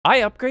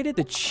I upgraded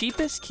the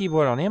cheapest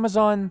keyboard on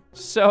Amazon,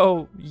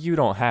 so you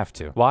don't have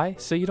to. Why?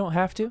 So you don't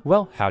have to?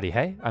 Well, howdy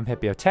hey, I'm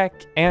Hipyo Tech,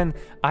 and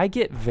I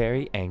get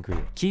very angry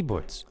at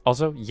keyboards.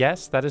 Also,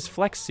 yes, that is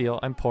Flex Seal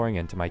I'm pouring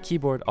into my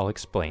keyboard. I'll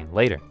explain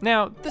later.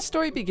 Now, this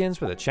story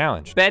begins with a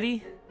challenge.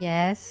 Betty?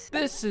 Yes?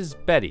 This is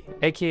Betty,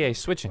 aka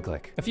Switch and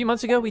Click. A few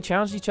months ago, we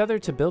challenged each other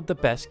to build the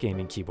best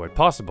gaming keyboard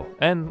possible.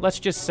 And let's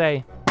just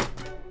say...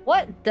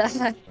 What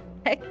the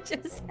heck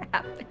just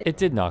happened? It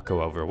did not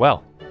go over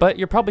well. But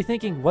you're probably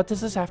thinking, what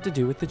does this have to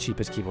do with the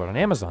cheapest keyboard on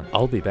Amazon?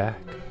 I'll be back.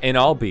 And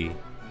I'll be...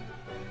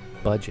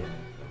 budget.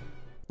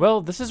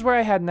 Well, this is where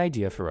I had an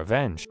idea for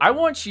revenge. I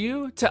want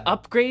you to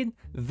upgrade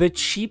the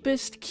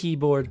cheapest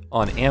keyboard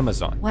on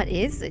Amazon. What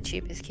is the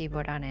cheapest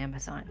keyboard on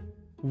Amazon?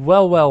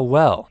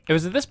 Well. It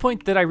was at this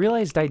point that I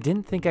realized I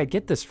didn't think I'd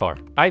get this far.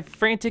 I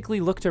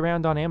frantically looked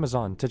around on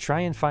Amazon to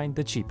try and find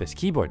the cheapest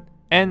keyboard.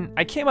 And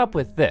I came up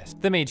with this,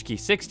 the MKBHD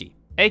 60.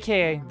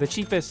 AKA the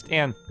cheapest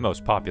and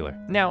most popular.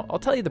 Now, I'll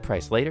tell you the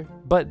price later,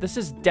 but this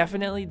is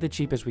definitely the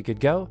cheapest we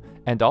could go,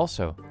 and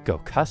also go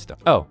custom.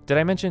 Oh, did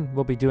I mention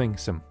we'll be doing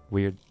some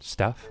weird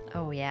stuff?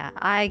 Oh yeah,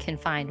 I can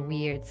find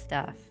weird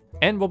stuff.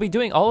 And we'll be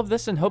doing all of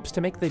this in hopes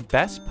to make the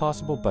best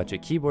possible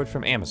budget keyboard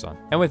from Amazon.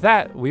 And with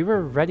that, we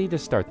were ready to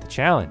start the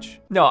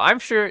challenge. No, I'm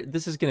sure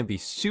this is gonna be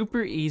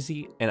super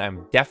easy, and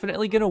I'm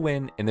definitely gonna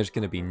win, and there's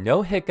gonna be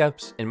no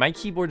hiccups, and my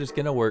keyboard is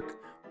gonna work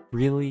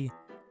really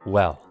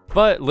well.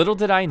 But little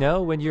did I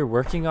know, when you're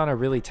working on a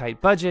really tight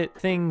budget,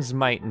 things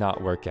might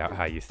not work out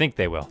how you think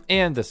they will.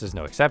 And this is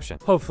no exception.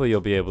 Hopefully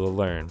you'll be able to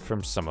learn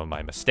from some of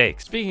my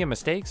mistakes. Speaking of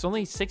mistakes,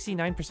 only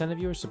 69% of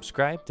you are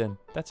subscribed, and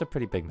that's a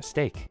pretty big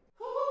mistake.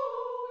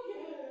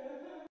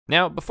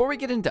 Now, before we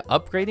get into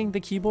upgrading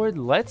the keyboard,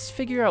 let's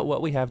figure out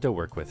what we have to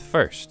work with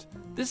first.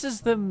 This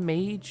is the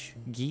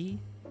MKBHD.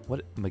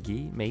 What,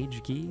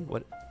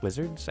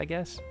 wizards, I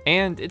guess?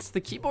 And it's the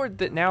keyboard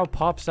that now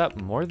pops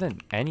up more than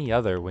any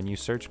other when you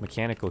search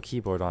mechanical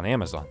keyboard on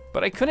Amazon.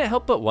 But I couldn't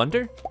help but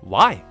wonder,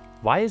 why?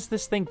 Why is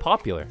this thing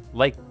popular?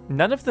 Like,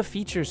 none of the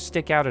features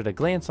stick out at a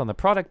glance on the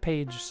product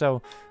page,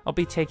 so I'll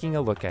be taking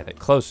a look at it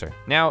closer.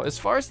 Now, as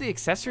far as the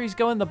accessories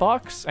go in the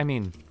box, I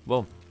mean,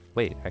 well,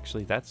 wait,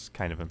 actually that's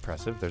kind of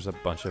impressive. There's a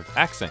bunch of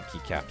accent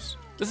keycaps.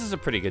 This is a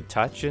pretty good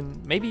touch,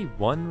 and maybe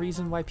one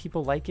reason why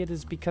people like it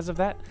is because of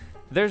that.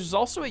 There's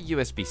also a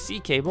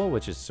USB-C cable,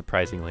 which is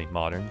surprisingly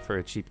modern for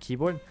a cheap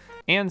keyboard,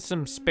 and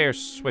some spare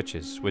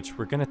switches, which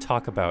we're gonna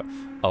talk about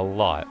a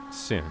lot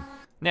soon.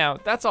 Now,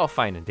 that's all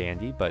fine and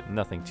dandy, but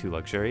nothing too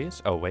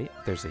luxurious. Oh wait,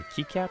 there's a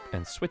keycap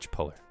and switch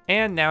puller.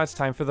 And now it's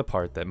time for the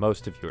part that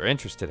most of you are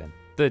interested in,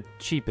 the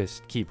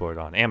cheapest keyboard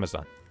on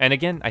Amazon. And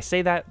again, I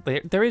say that,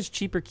 there is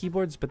cheaper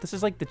keyboards, but this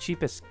is like the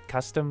cheapest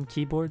custom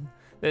keyboard.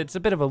 It's a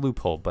bit of a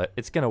loophole, but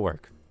it's gonna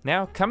work.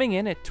 Now, coming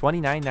in at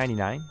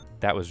 $29.99,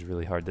 that was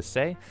really hard to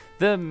say,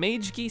 the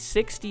MKBHD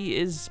 60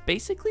 is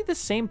basically the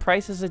same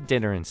price as a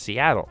dinner in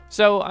Seattle.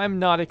 So I'm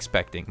not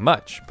expecting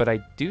much, but I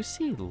do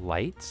see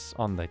lights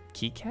on the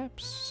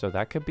keycaps, so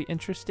that could be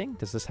interesting.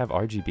 Does this have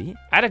RGB?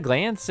 At a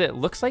glance, it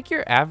looks like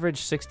your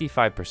average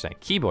 65%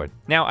 keyboard.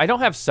 Now, I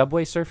don't have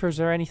Subway Surfers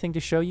or anything to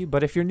show you,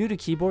 but if you're new to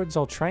keyboards,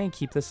 I'll try and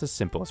keep this as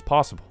simple as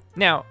possible.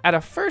 Now, at a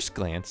first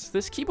glance,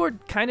 this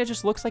keyboard kind of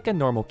just looks like a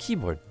normal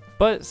keyboard.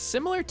 But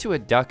similar to a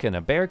duck in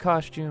a bear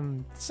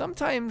costume,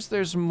 sometimes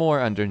there's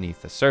more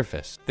underneath the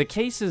surface. The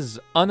case is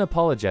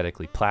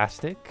unapologetically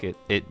plastic.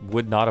 It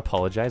would not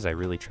apologize, I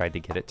really tried to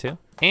get it to.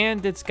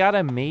 And it's got a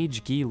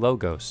MKBHD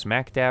logo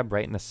smack dab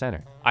right in the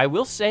center. I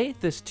will say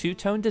this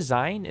two-tone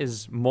design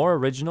is more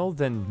original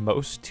than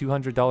most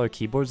 $200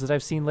 keyboards that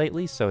I've seen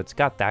lately, so it's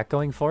got that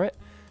going for it.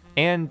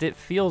 And it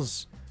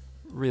feels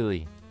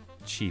really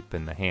cheap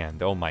in the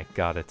hand. Oh my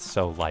god, it's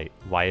so light.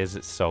 Why is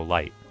it so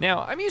light?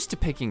 Now, I'm used to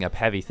picking up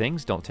heavy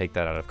things, don't take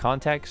that out of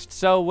context.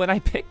 So when I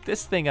picked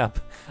this thing up,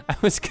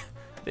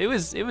 it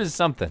was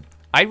something.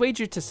 I'd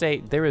wager to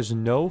say there is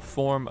no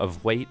form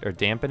of weight or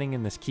dampening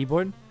in this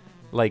keyboard.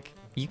 Like,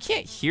 you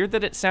can't hear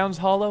that it sounds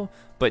hollow,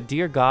 but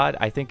dear god,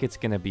 I think it's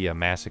gonna be a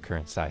massacre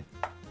inside.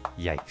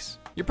 Yikes.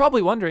 You're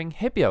probably wondering,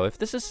 Hipyo, if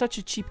this is such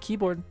a cheap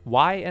keyboard,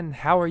 why and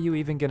how are you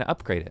even going to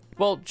upgrade it?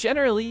 Well,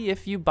 generally,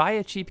 if you buy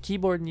a cheap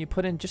keyboard and you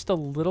put in just a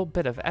little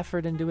bit of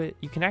effort into it,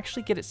 you can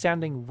actually get it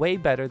sounding way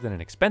better than an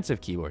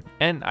expensive keyboard.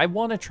 And I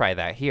want to try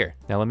that here.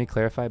 Now, let me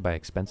clarify, by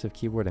expensive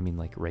keyboard, I mean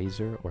like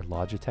Razer or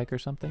Logitech or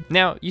something.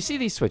 Now, you see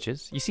these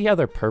switches, you see how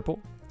they're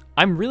purple?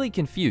 I'm really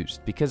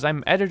confused because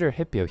I'm editor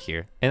Hipyo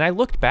here, and I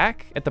looked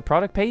back at the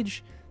product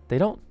page, they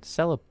don't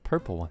sell a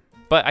purple one.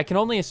 But I can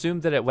only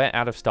assume that it went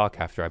out of stock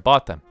after I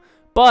bought them.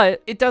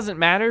 But it doesn't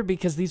matter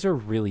because these are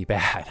really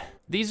bad.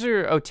 These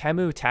are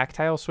Otemu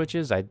tactile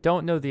switches. I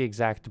don't know the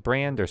exact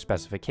brand or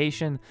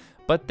specification,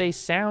 but they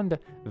sound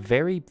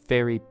very,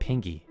 very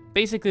pingy.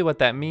 Basically what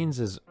that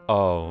means is,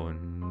 oh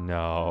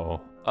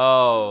no.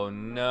 Oh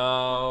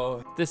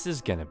no. This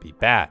is gonna be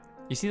bad.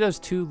 You see those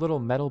two little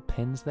metal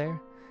pins there?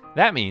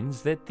 That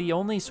means that the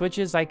only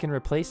switches I can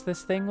replace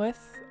this thing with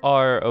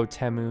are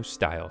Otemu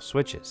style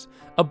switches.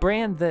 A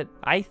brand that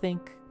I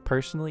think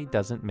personally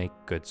doesn't make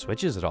good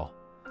switches at all.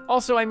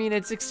 Also, I mean,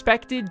 it's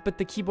expected, but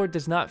the keyboard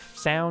does not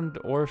sound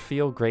or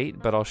feel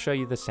great, but I'll show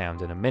you the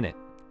sound in a minute.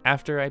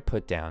 After I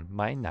put down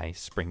my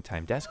nice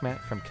springtime desk mat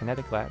from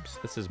Kinetic Labs.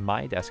 This is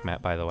my desk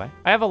mat, by the way.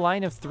 I have a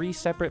line of 3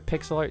 separate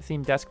pixel art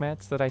themed desk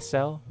mats that I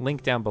sell,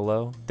 link down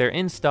below. They're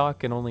in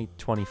stock and only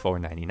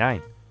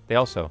 $24.99. They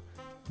also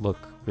look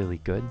really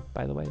good,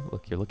 by the way.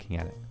 Look, you're looking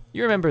at it.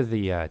 You remember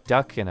the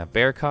duck in a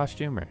bear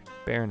costume or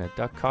bear in a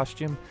duck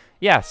costume?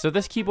 Yeah, so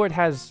this keyboard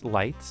has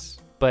lights,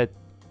 but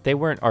they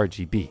weren't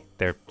RGB.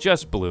 They're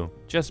just blue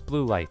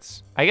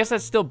lights. I guess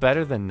that's still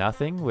better than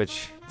nothing,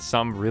 which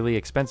some really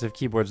expensive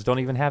keyboards don't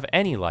even have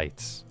any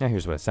lights. Now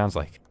here's what it sounds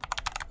like.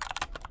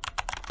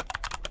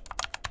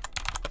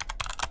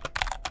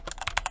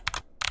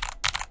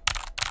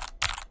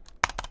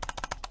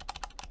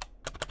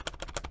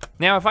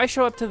 Now, if I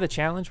show up to the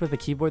challenge with a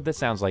keyboard that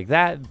sounds like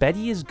that,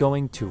 Betty is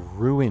going to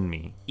ruin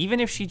me. Even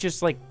if she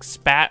just like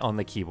spat on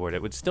the keyboard,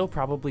 it would still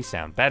probably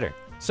sound better.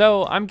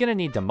 So I'm gonna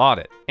need to mod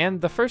it. And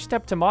the first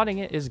step to modding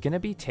it is gonna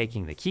be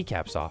taking the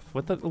keycaps off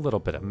with a little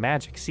bit of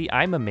magic. See,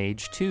 I'm a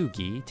mage too,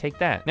 Gee, take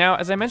that. Now,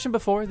 as I mentioned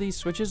before, these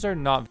switches are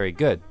not very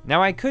good.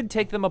 Now, I could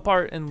take them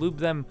apart and lube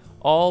them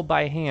all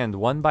by hand,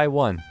 one by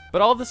one.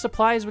 But all the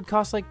supplies would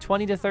cost like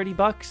 20 to 30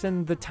 bucks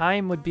and the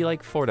time would be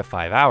like 4 to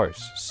 5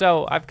 hours.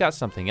 So I've got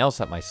something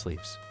else up my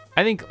sleeves.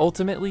 I think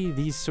ultimately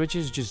these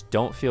switches just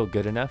don't feel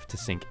good enough to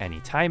sink any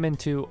time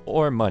into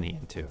or money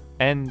into.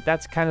 And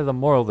that's kind of the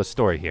moral of the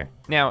story here.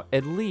 Now,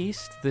 at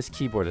least this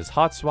keyboard is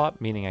hot swap,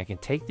 meaning I can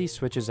take these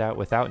switches out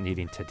without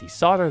needing to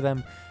desolder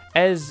them,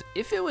 as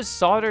if it was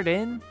soldered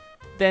in,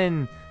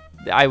 then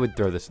I would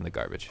throw this in the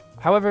garbage.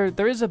 However,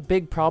 there is a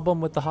big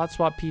problem with the hot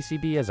swap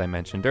PCB, as I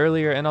mentioned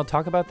earlier, and I'll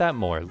talk about that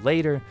more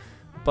later,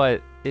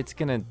 but it's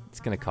gonna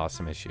cause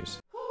some issues.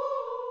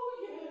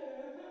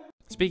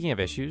 Speaking of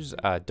issues,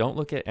 don't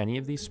look at any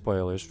of these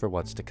spoilers for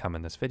what's to come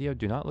in this video.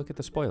 Do not look at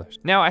the spoilers.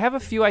 Now, I have a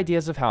few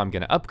ideas of how I'm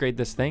going to upgrade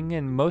this thing,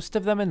 and most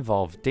of them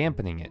involve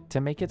dampening it to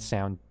make it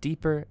sound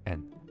deeper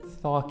and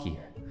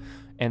thockier.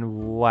 And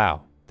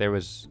wow, there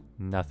was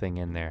nothing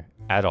in there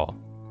at all.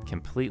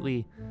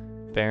 Completely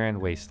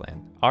barren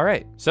wasteland. All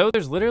right, so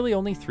there's literally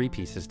only 3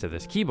 pieces to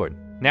this keyboard.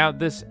 Now,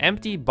 this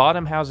empty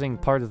bottom housing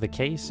part of the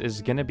case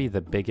is gonna be the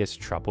biggest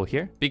trouble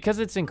here. Because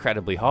it's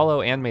incredibly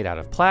hollow and made out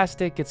of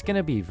plastic, it's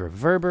gonna be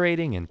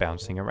reverberating and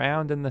bouncing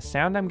around, and the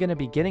sound I'm gonna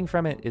be getting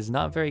from it is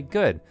not very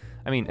good.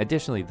 I mean,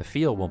 additionally, the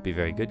feel won't be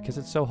very good because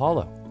it's so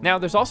hollow. Now,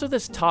 there's also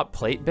this top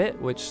plate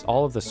bit, which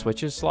all of the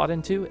switches slot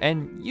into,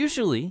 and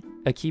usually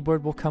a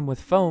keyboard will come with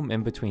foam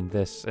in between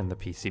this and the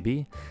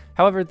PCB.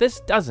 However,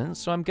 this doesn't,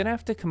 so I'm gonna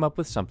have to come up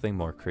with something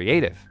more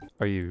creative.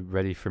 Are you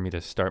ready for me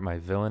to start my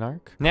villain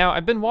arc? Now,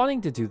 I've been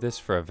wanting to do this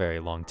for a very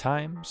long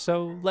time,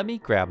 so let me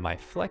grab my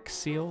Flex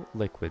Seal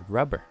liquid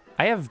rubber.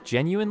 I have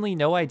genuinely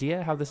no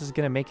idea how this is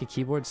gonna make a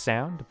keyboard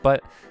sound,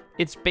 but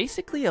it's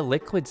basically a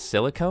liquid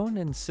silicone,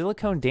 and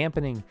silicone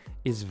dampening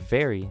is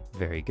very,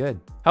 very good.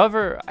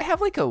 However, I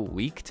have like a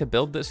week to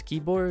build this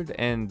keyboard,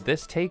 and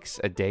this takes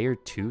a day or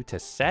 2 to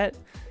set,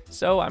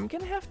 so I'm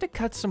gonna have to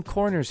cut some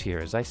corners here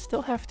as I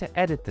still have to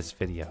edit this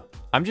video.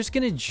 I'm just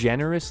gonna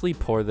generously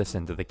pour this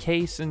into the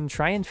case and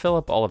try and fill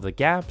up all of the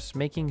gaps,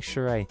 making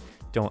sure I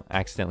don't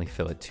accidentally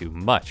fill it too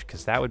much,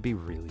 because that would be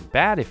really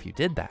bad if you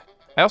did that.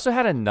 I also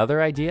had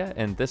another idea,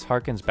 and this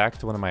harkens back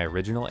to one of my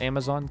original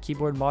Amazon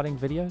keyboard modding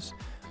videos,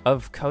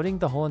 of coating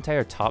the whole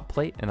entire top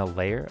plate in a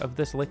layer of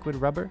this liquid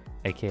rubber,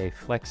 aka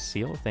Flex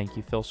Seal. Thank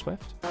you, Phil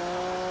Swift.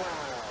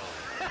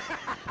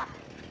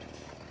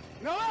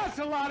 Now that's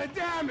a lot of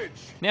damage!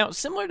 Now,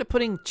 similar to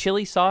putting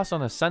chili sauce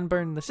on a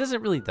sunburn, this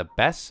isn't really the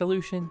best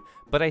solution,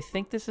 but I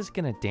think this is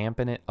gonna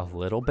dampen it a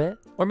little bit.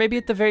 Or maybe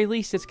at the very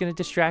least, it's gonna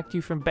distract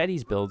you from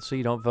Betty's build so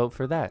you don't vote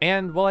for that.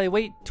 And while I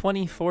wait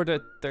 24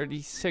 to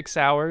 36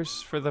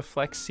 hours for the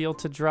Flex Seal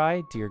to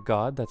dry, dear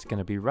God, that's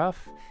gonna be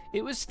rough,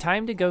 it was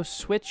time to go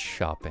switch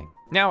shopping.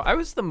 Now, I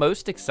was the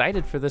most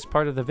excited for this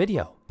part of the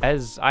video,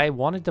 as I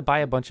wanted to buy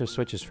a bunch of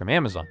switches from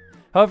Amazon.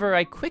 However,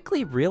 I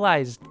quickly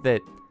realized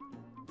that,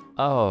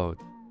 oh,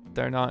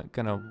 they're not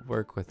gonna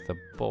work with the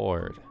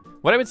board.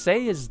 What I would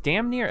say is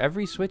damn near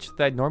every switch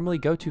that I'd normally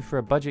go to for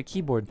a budget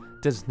keyboard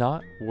does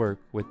not work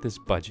with this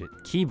budget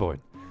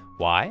keyboard.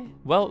 Why?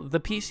 Well, the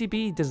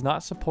PCB does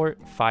not support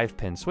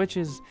 5-pin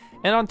switches,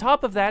 and on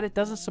top of that, it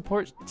doesn't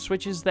support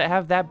switches that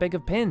have that big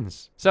of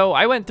pins. So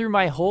I went through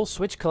my whole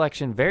switch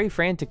collection very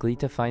frantically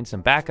to find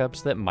some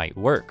backups that might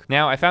work.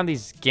 Now, I found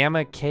these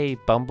Gamma K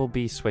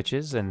Bumblebee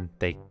switches, and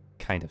they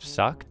kind of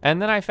suck. And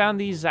then I found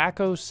these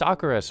Akko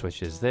Sakura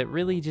switches that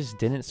really just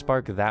didn't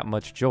spark that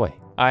much joy.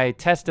 I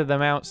tested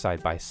them out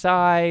side by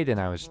side,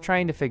 and I was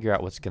trying to figure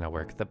out what's gonna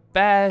work the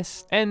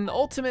best, and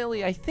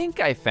ultimately I think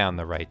I found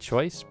the right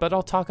choice, but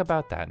I'll talk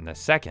about that in a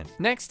second.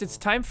 Next, it's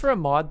time for a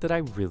mod that I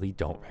really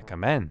don't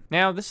recommend.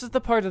 Now, this is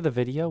the part of the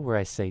video where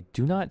I say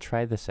do not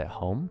try this at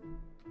home.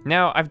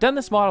 Now, I've done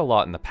this mod a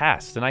lot in the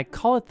past, and I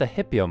call it the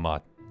Hipyo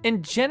mod.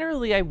 And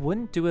generally, I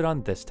wouldn't do it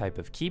on this type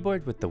of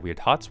keyboard with the weird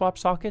hot swap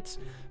sockets,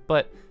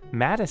 but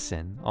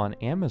Madison on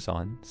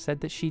Amazon said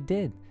that she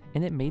did.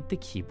 and it made the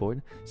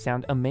keyboard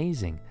sound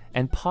amazing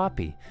and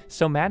poppy.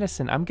 So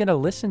Madison, I'm gonna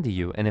listen to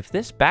you, and if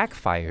this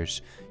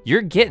backfires,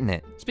 you're getting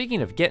it.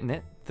 Speaking of getting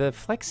it, the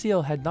Flex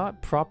Seal had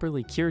not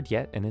properly cured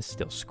yet and is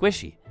still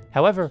squishy.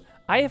 However,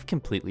 I have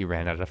completely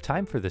ran out of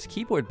time for this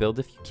keyboard build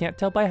if you can't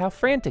tell by how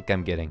frantic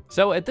I'm getting.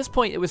 So at this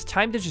point, it was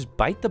time to just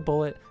bite the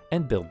bullet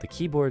and build the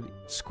keyboard,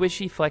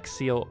 squishy Flex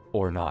Seal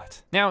or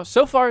not. Now,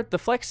 so far, the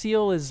Flex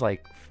Seal is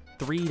like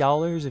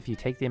 $3 if you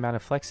take the amount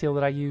of Flex Seal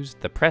that I used.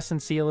 The Press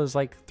and Seal is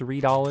like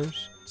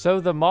 $3. So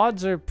the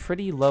mods are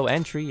pretty low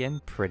entry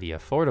and pretty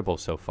affordable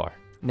so far.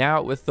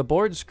 Now, with the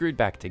board screwed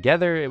back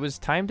together, it was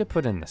time to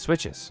put in the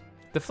switches.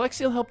 The Flex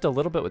Seal helped a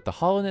little bit with the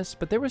hollowness,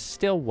 but there was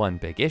still one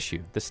big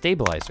issue, the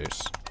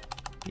stabilizers.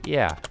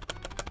 Yeah,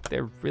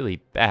 they're really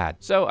bad.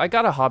 So I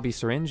got a hobby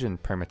syringe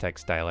and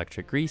Permatex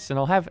dielectric grease, and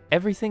I'll have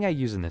everything I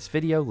use in this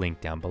video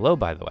linked down below,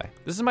 by the way.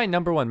 This is my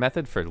 #1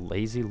 method for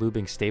lazy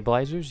lubing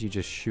stabilizers. You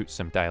just shoot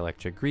some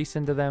dielectric grease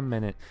into them,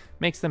 and it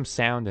makes them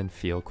sound and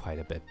feel quite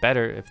a bit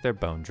better if they're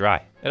bone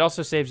dry. It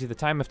also saves you the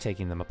time of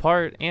taking them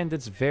apart, and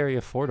it's very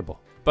affordable.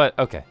 But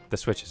okay, the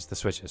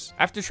switches.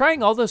 After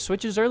trying all those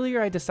switches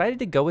earlier, I decided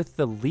to go with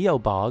the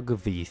Leobog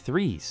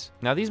V3s.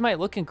 Now these might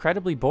look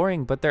incredibly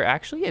boring, but they're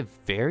actually a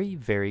very,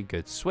 very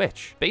good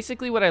switch.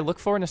 Basically what I look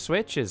for in a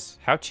switch is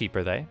how cheap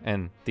are they,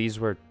 and these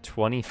were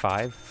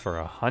 25 for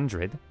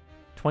 100.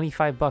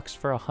 25 bucks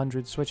for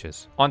 100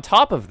 switches. On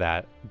top of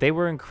that, they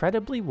were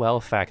incredibly well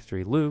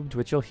factory lubed,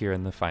 which you'll hear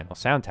in the final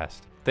sound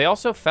test. They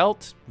also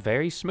felt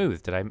very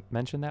smooth. Did I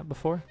mention that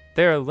before?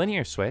 They're a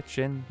linear switch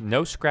and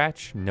no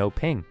scratch, no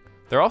ping.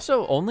 They're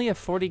also only a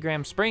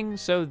 40-gram spring,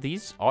 so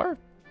these are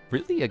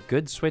really a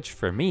good switch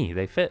for me.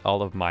 They fit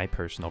all of my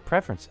personal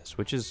preferences,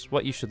 which is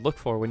what you should look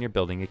for when you're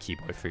building a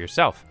keyboard for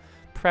yourself.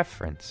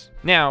 Preference.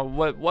 Now,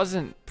 what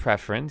wasn't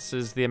preference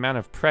is the amount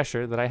of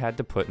pressure that I had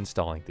to put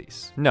installing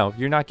these. No,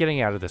 you're not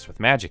getting out of this with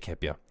magic,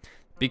 Hipyo.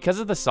 Because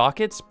of the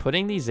sockets,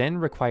 putting these in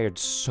required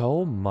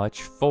so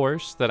much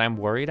force that I'm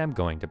worried I'm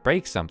going to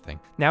break something.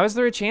 Now, is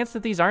there a chance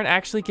that these aren't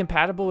actually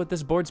compatible with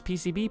this board's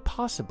PCB?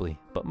 Possibly,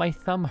 but my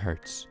thumb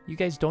hurts. You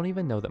guys don't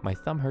even know that my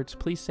thumb hurts.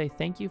 Please say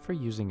thank you for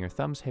using your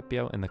thumbs,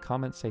 Hipyo. In the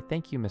comments, say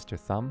thank you, Mr.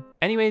 Thumb.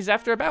 Anyways,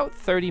 after about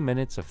 30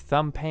 minutes of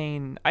thumb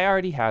pain, I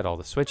already had all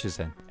the switches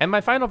in. And my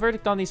final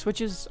verdict on these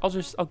switches,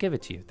 I'll give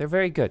it to you. They're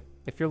very good.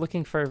 If you're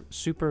looking for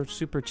super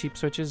cheap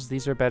switches,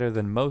 these are better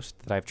than most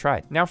that I've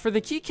tried. Now for the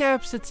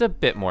keycaps, it's a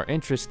bit more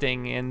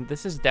interesting, and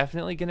this is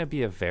definitely going to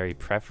be a very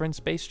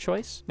preference-based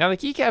choice. Now the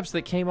keycaps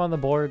that came on the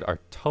board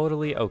are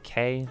totally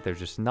okay. They're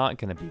just not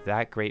going to be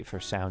that great for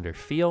sound or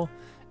feel.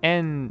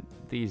 And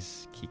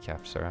these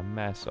keycaps are a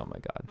mess, oh my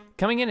god.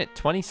 Coming in at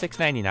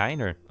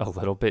 $26.99, or a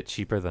little bit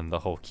cheaper than the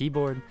whole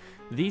keyboard,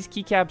 these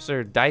keycaps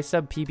are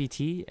Dye-Sub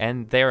PBT,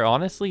 and they're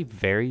honestly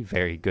very,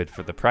 very good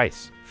for the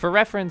price. For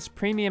reference,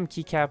 premium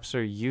keycaps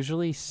are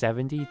usually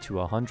 $70 to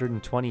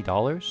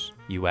 $120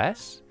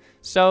 US,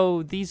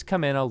 so these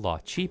come in a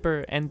lot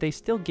cheaper, and they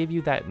still give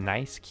you that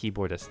nice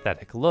keyboard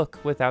aesthetic look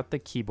without the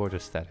keyboard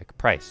aesthetic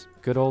price.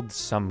 Good old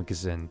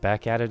Sumgzin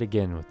back at it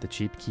again with the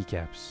cheap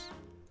keycaps.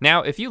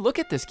 Now, if you look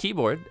at this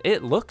keyboard,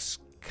 it looks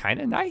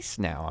kind of nice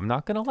now. I'm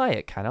not gonna lie,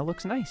 it kind of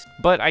looks nice.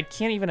 But I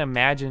can't even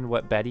imagine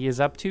what Betty is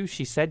up to.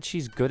 She said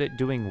she's good at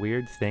doing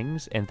weird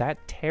things, and that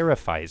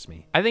terrifies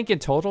me. I think in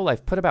total,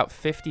 I've put about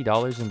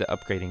 $50 into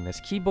upgrading this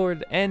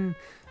keyboard, and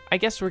I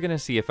guess we're gonna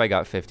see if I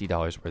got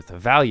 $50 worth of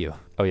value.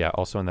 Oh yeah,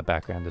 also in the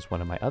background is one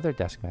of my other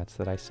desk mats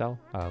that I sell,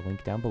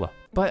 link down below.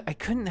 But I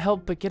couldn't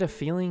help but get a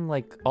feeling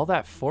like all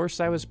that force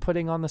I was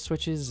putting on the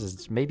switches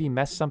has maybe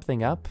messed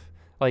something up.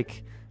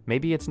 Like,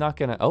 maybe it's not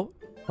gonna, oh,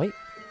 wait,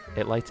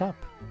 it lights up.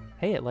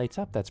 Hey, it lights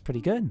up, that's pretty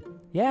good.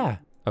 Yeah.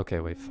 Okay,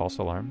 wait, false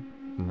alarm.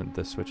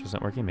 The switch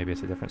isn't working, maybe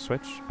it's a different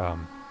switch.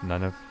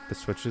 None of the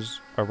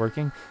switches are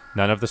working.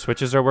 None of the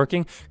switches are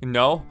working.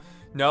 No.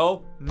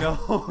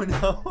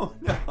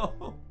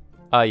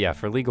 Yeah,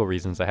 for legal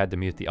reasons, I had to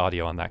mute the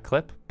audio on that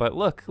clip. But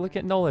look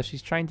at Nola,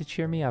 she's trying to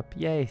cheer me up.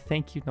 Yay,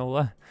 thank you,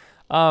 Nola.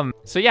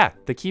 So yeah,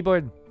 the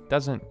keyboard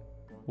doesn't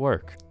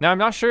work. Now, I'm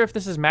not sure if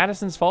this is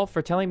Madison's fault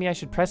for telling me I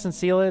should press and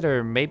seal it,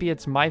 or maybe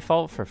it's my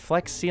fault for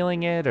flex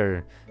sealing it,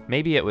 or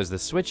maybe it was the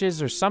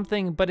switches or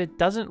something, but it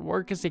doesn't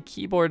work as a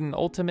keyboard, and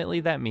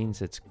ultimately that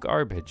means it's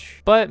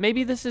garbage. But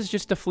maybe this is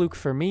just a fluke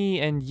for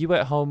me, and you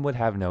at home would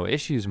have no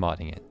issues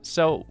modding it.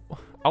 So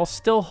I'll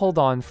still hold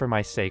on for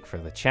my sake for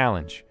the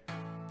challenge.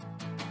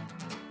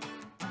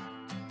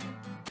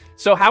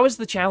 So how is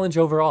the challenge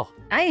overall?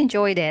 I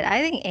enjoyed it. I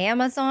think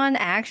Amazon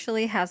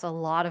actually has a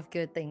lot of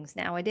good things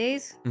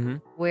nowadays,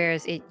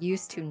 whereas it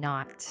used to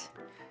not.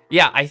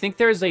 Yeah, I think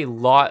there's a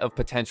lot of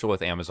potential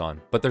with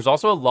Amazon, but there's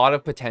also a lot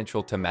of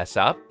potential to mess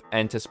up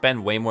and to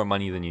spend way more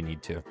money than you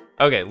need to.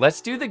 Okay, let's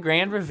do the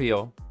grand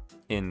reveal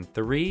in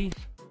 3,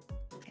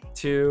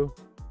 2,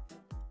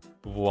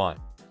 1.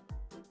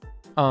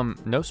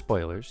 No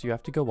spoilers. You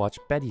have to go watch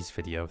Betty's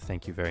video.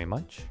 Thank you very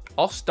much.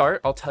 I'll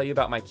tell you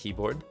about my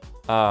keyboard.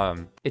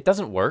 It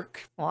doesn't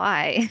work.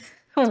 Why?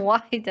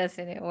 Why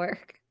doesn't it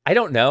work? I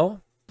don't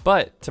know,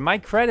 but to my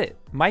credit,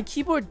 my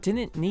keyboard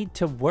didn't need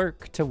to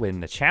work to win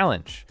the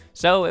challenge.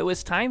 So it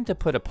was time to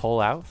put a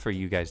poll out for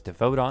you guys to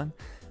vote on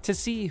to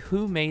see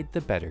who made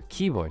the better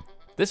keyboard.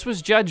 This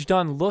was judged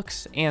on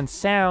looks and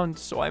sound,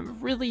 so I'm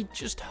really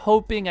just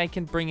hoping I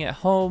can bring it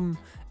home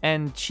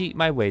and cheat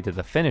my way to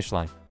the finish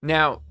line.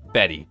 Now,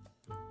 Betty,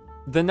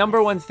 the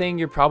number one thing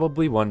you're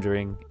probably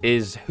wondering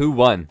is who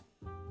won?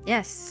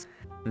 Yes.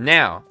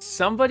 Now,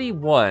 somebody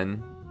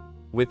won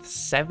with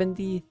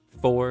 74%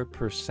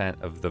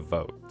 of the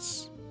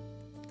votes.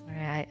 All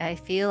right, I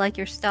feel like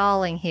you're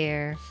stalling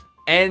here.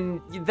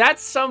 And that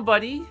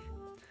somebody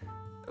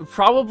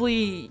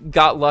probably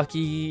got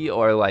lucky,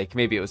 or like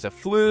maybe it was a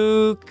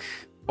fluke,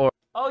 or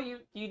oh, you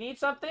need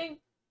something?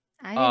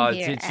 I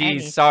didn't hear any.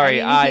 Sorry,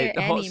 sorry,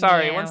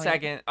 meowing. 1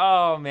 second.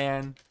 Oh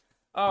man.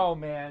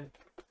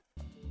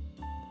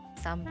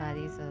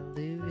 Somebody's a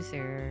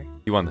loser.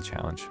 You won the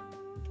challenge.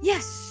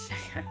 Yes.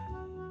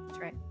 That's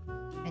right.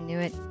 I knew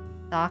it.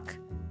 Doc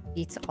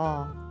beats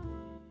all.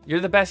 You're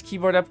the best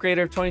keyboard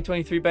upgrader of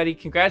 2023, Betty.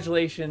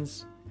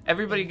 Congratulations.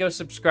 Everybody go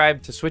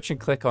subscribe to Switch and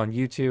Click on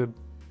YouTube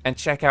and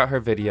check out her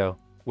video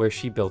where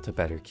she built a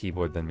better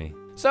keyboard than me.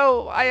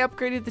 So I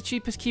upgraded the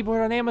cheapest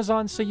keyboard on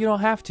Amazon so you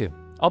don't have to.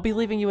 I'll be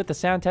leaving you with the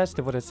sound test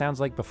of what it sounds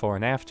like before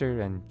and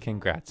after, and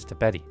congrats to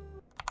Betty.